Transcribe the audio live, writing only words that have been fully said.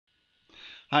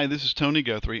Hi, this is Tony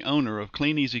Guthrie, owner of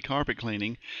Clean Easy Carpet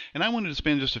Cleaning, and I wanted to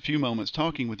spend just a few moments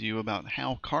talking with you about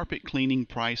how carpet cleaning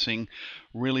pricing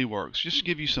really works. Just to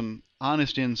give you some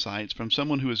honest insights from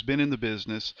someone who has been in the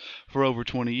business for over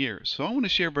 20 years. So I want to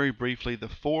share very briefly the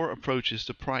four approaches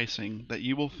to pricing that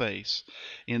you will face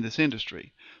in this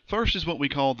industry. First is what we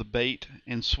call the bait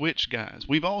and switch guys.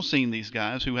 We've all seen these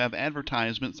guys who have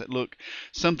advertisements that look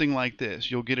something like this.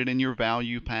 You'll get it in your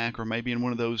value pack or maybe in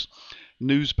one of those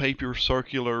newspaper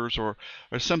circulars or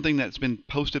something that's been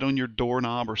posted on your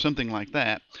doorknob or something like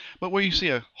that, but where you see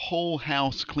a whole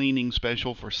house cleaning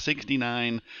special for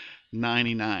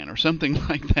 $69.99 or something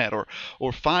like that, or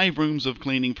 5 rooms of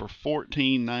cleaning for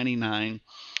 $14.99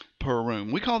 per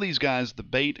room. We call these guys the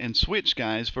bait and switch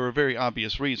guys for a very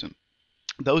obvious reason.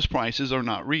 Those prices are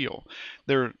not real.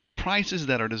 They're prices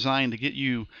that are designed to get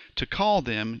you to call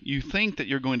them. You think that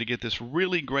you're going to get this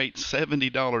really great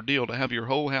 $70 deal to have your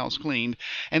whole house cleaned,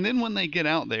 and then when they get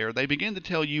out there, they begin to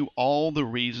tell you all the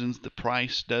reasons the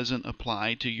price doesn't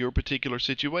apply to your particular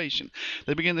situation.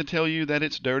 They begin to tell you that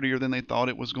it's dirtier than they thought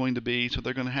it was going to be, so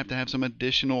they're going to have some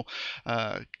additional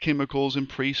chemicals and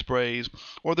pre-sprays,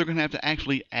 or they're going to have to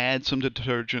actually add some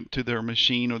detergent to their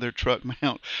machine or their truck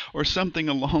mount or something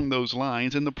along those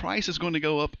lines, and the price is going to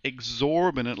go up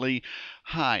exorbitantly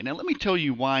high. Now, let me tell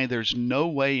you why there's no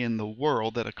way in the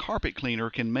world that a carpet cleaner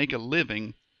can make a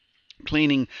living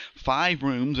cleaning 5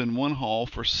 rooms in one hall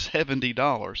for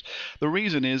 $70. The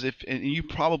reason is, if and you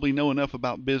probably know enough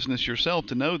about business yourself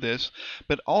to know this,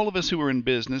 but all of us who are in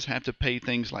business have to pay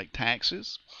things like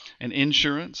taxes and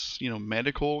insurance,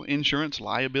 medical insurance,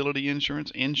 liability insurance,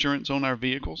 insurance on our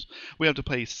vehicles. We have to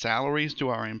pay salaries to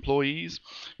our employees.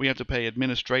 We have to pay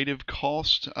administrative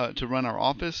costs to run our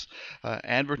office,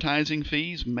 advertising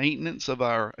fees, maintenance of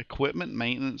our equipment,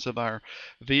 maintenance of our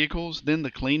vehicles, then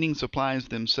the cleaning supplies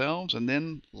themselves, and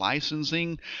then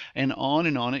licensing, and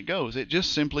on it goes. It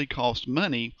just simply costs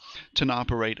money to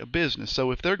operate a business.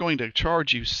 So if they're going to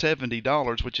charge you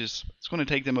 $70, which is it's going to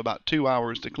take them about 2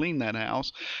 hours to clean that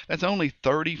house, that's only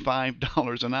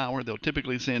 $35 an hour. They'll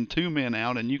typically send 2 men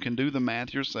out, and you can do the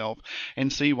math yourself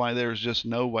and see why there's just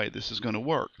no way this is going to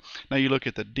work. Now you look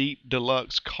at the deep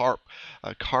deluxe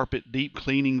carpet deep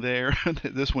cleaning there,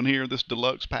 this one here, this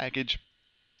deluxe package,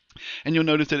 and you'll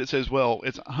notice that it says, well,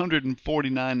 it's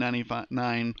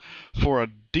 $149.99 for a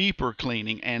deeper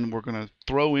cleaning, and we're going to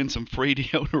throw in some free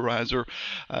deodorizer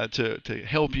to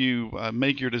help you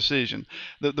make your decision.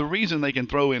 The reason they can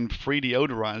throw in free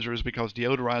deodorizer is because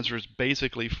deodorizer is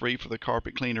basically free for the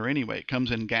carpet cleaner anyway. It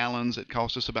comes in gallons. It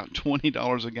costs us about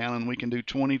 $20 a gallon. We can do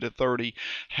 20 to 30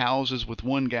 houses with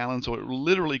 1 gallon, so it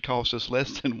literally costs us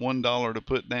less than $1 to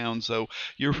put down. So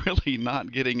you're really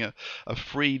not getting a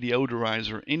free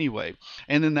deodorizer anyway.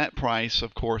 And then that price,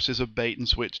 of course, is a bait and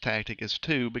switch tactic as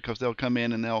too, because they'll come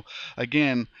in and they'll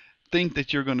again think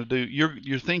that you're going to do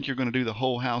you think you're going to do the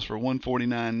whole house for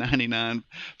 $149.99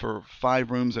 for 5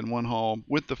 rooms in one hall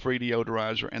with the free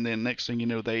deodorizer, and then next thing you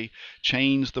know they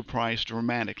change the price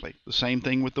dramatically. The same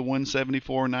thing with the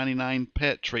 $174.99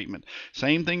 pet treatment.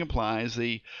 Same thing applies.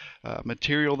 The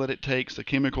material that it takes, the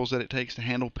chemicals that it takes to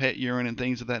handle pet urine and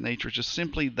things of that nature is just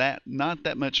simply that not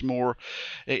that much more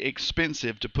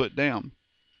expensive to put down.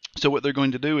 So what they're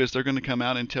going to do is they're going to come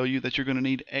out and tell you that you're going to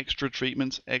need extra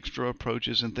treatments, extra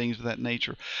approaches, and things of that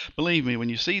nature. Believe me, when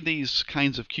you see these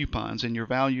kinds of coupons in your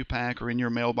value pack or in your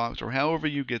mailbox or however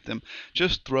you get them,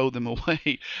 just throw them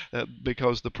away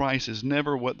because the price is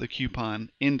never what the coupon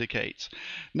indicates.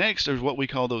 Next, there's what we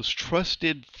call those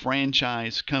trusted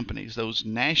franchise companies, those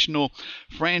national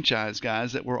franchise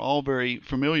guys that we're all very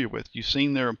familiar with. You've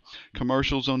seen their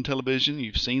commercials on television.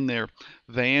 You've seen their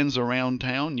vans around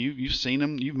town. You've seen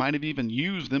them. You might have even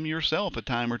used them yourself a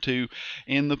time or two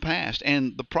in the past.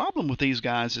 And the problem with these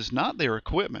guys is not their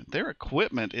equipment. Their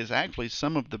equipment is actually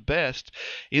some of the best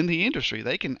in the industry.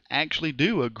 They can actually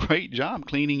do a great job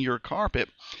cleaning your carpet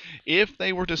if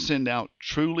they were to send out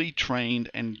truly trained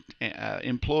and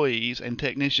employees and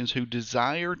technicians who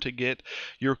desire to get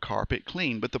your carpet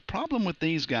clean. But the problem with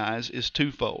these guys is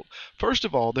twofold. First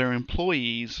of all, their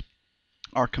employees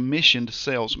are commissioned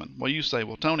salesmen. Well, you say,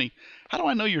 well, Tony, how do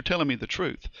I know you're telling me the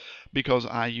truth? Because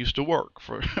I used to work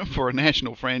for, for a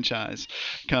national franchise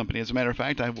company. As a matter of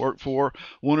fact, I've worked for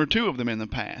one or two of them in the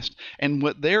past. And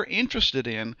what they're interested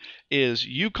in is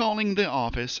you calling the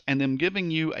office and them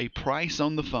giving you a price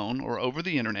on the phone or over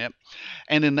the internet,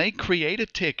 and then they create a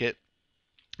ticket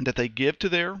that they give to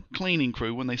their cleaning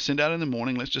crew when they send out in the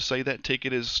morning. Let's just say that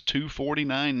ticket is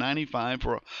 $249.95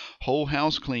 for a whole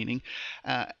house cleaning.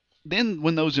 Then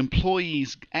when those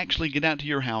employees actually get out to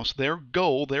your house, their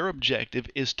goal, their objective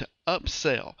is to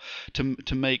upsell,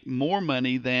 to make more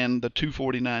money than the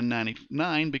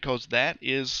 $249.99, because that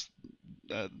is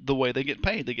the way they get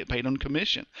paid. They get paid on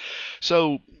commission.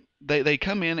 So they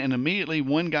come in, and immediately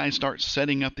one guy starts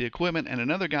setting up the equipment, and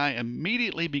another guy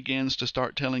immediately begins to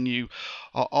start telling you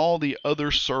all the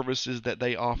other services that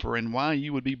they offer and why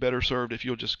you would be better served if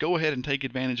you'll just go ahead and take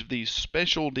advantage of these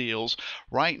special deals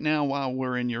right now while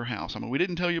we're in your house. I mean, we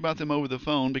didn't tell you about them over the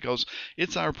phone because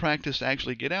it's our practice to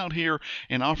actually get out here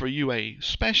and offer you a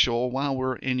special while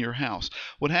we're in your house.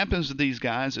 What happens to these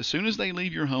guys, as soon as they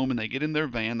leave your home and they get in their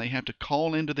van, they have to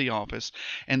call into the office,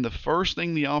 and the first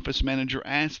thing the office manager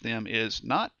asks them is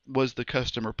not, was the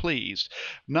customer pleased,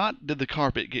 not did the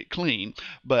carpet get clean,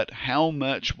 but how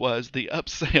much was the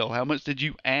upsell? How much did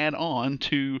you add on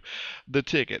to the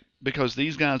ticket? Because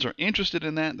these guys are interested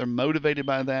in that, they're motivated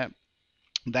by that.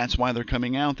 That's why they're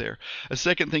coming out there. A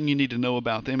second thing you need to know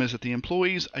about them is that the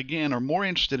employees, again, are more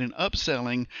interested in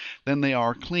upselling than they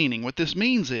are cleaning. What this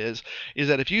means is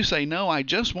that if you say, no, I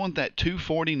just want that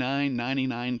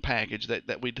 $249.99 package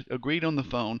that we agreed on the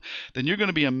phone, then you're going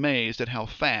to be amazed at how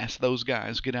fast those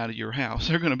guys get out of your house.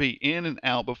 They're going to be in and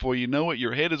out before you know it.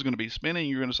 Your head is going to be spinning.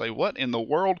 You're going to say, what in the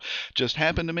world just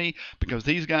happened to me? Because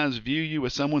these guys view you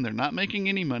as someone they're not making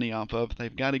any money off of.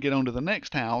 They've got to get on to the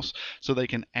next house so they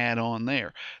can add on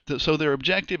there. So their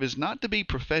objective is not to be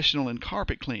professional in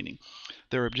carpet cleaning.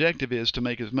 Their objective is to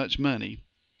make as much money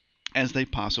as they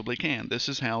possibly can. This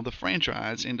is how the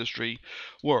franchise industry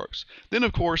works. Then,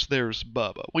 of course, there's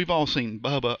Bubba. We've all seen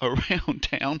Bubba around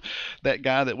town, that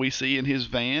guy that we see in his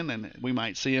van, and we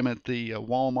might see him at the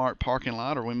Walmart parking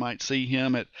lot, or we might see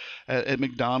him at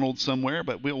McDonald's somewhere,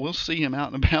 but we'll see him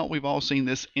out and about. We've all seen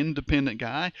this independent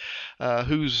guy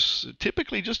who's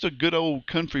typically just a good old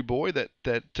country boy that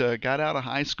got out of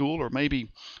high school or maybe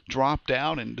dropped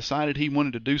out and decided he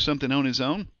wanted to do something on his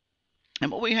own. And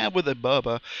what we have with a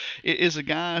Bubba is a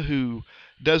guy who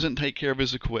doesn't take care of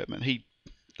his equipment. He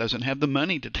doesn't have the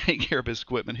money to take care of his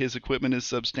equipment. His equipment is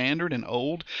substandard and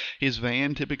old. His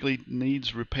van typically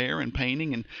needs repair and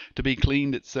painting and to be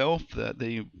cleaned itself.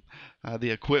 The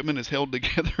equipment is held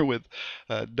together with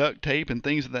duct tape and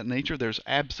things of that nature. There's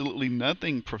absolutely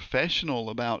nothing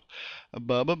professional about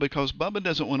Bubba, because Bubba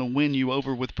doesn't want to win you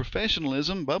over with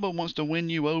professionalism. Bubba wants to win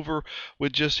you over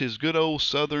with just his good old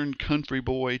southern country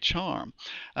boy charm.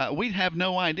 We have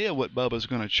no idea what Bubba's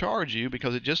going to charge you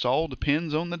because it just all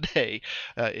depends on the day.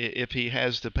 If he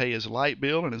has to pay his light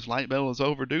bill and his light bill is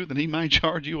overdue, then he might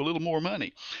charge you a little more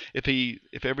money.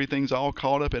 If everything's all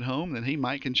caught up at home, then he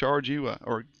might can charge you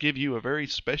or give you a very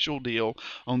special deal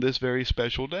on this very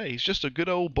special day. He's just a good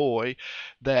old boy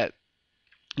that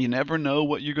you never know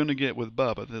what you're going to get with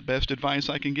Bubba. The best advice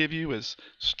I can give you is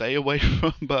stay away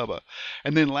from Bubba.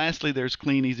 And then lastly, there's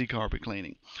Clean Easy Carpet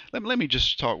Cleaning. Let me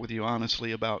just talk with you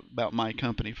honestly about my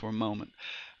company for a moment.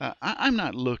 I'm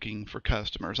not looking for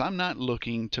customers. I'm not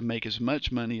looking to make as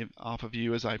much money off of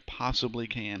you as I possibly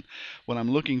can. What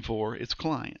I'm looking for is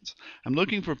clients. I'm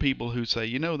looking for people who say,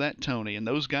 you know, that Tony and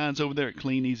those guys over there at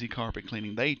Clean Easy Carpet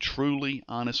Cleaning, they truly,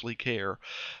 honestly care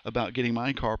about getting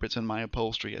my carpets and my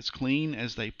upholstery as clean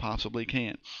as they possibly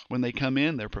can. When they come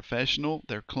in, they're professional,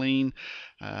 they're clean,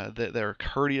 they're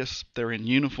courteous, they're in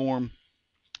uniform.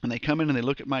 And they come in and they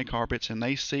look at my carpets and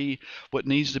they see what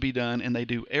needs to be done, and they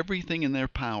do everything in their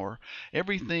power,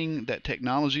 everything that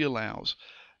technology allows,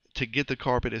 to get the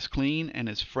carpet as clean and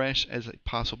as fresh as it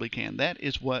possibly can. That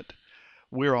is what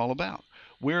we're all about.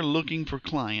 We're looking for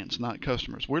clients, not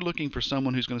customers. We're looking for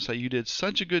someone who's going to say, you did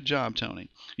such a good job,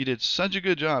 Tony. You did such a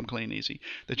good job, Clean Easy,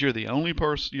 that you're the only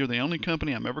person, you're the only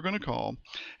company I'm ever going to call,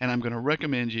 and I'm going to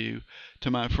recommend you to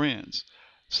my friends.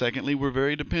 Secondly, we're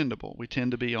very dependable. We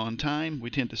tend to be on time. We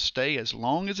tend to stay as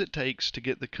long as it takes to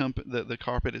get the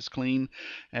carpet as clean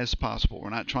as possible.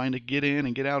 We're not trying to get in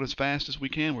and get out as fast as we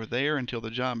can. We're there until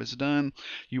the job is done.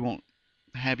 You won't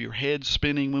have your head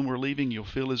spinning when we're leaving. You'll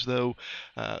feel as though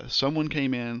someone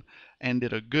came in and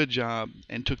did a good job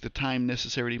and took the time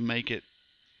necessary to make it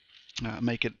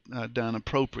done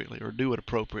appropriately or do it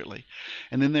appropriately.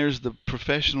 And then there's the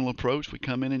professional approach. We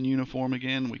come in uniform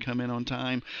again. We come in on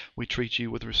time. We treat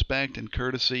you with respect and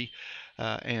courtesy,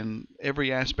 and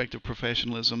every aspect of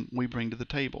professionalism we bring to the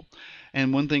table.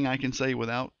 And one thing I can say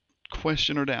without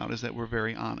question or doubt is that we're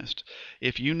very honest.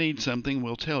 If you need something,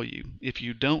 we'll tell you. If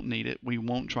you don't need it, we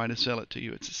won't try to sell it to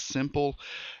you. It's as simple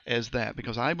as that,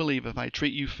 because I believe if I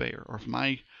treat you fair, or if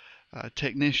my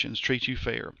technicians treat you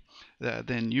fair,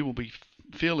 then you will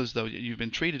feel as though you've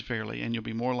been treated fairly, and you'll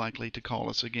be more likely to call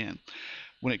us again.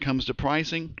 When it comes to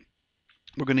pricing,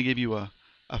 we're going to give you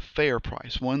a a fair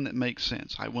price, one that makes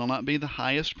sense. I will not be the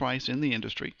highest price in the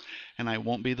industry, and I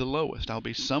won't be the lowest. I'll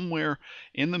be somewhere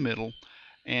in the middle,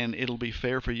 and it'll be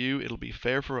fair for you, it'll be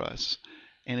fair for us,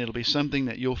 and it'll be something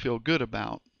that you'll feel good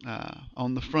about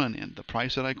on the front end. The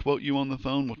price that I quote you on the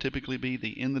phone will typically be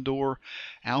the in the door,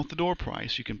 out the door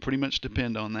price. You can pretty much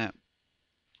depend on that.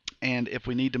 And if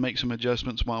we need to make some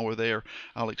adjustments while we're there,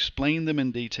 I'll explain them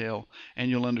in detail and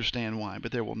you'll understand why.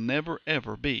 But there will never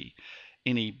ever be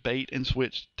any bait and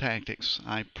switch tactics.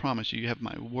 I promise you, you have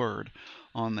my word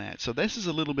on that. So this is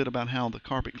a little bit about how the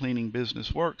carpet cleaning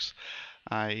business works.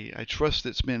 I trust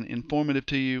it's been informative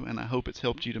to you, and I hope it's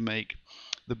helped you to make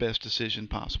the best decision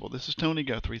possible. This is Tony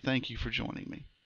Guthrie. Thank you for joining me.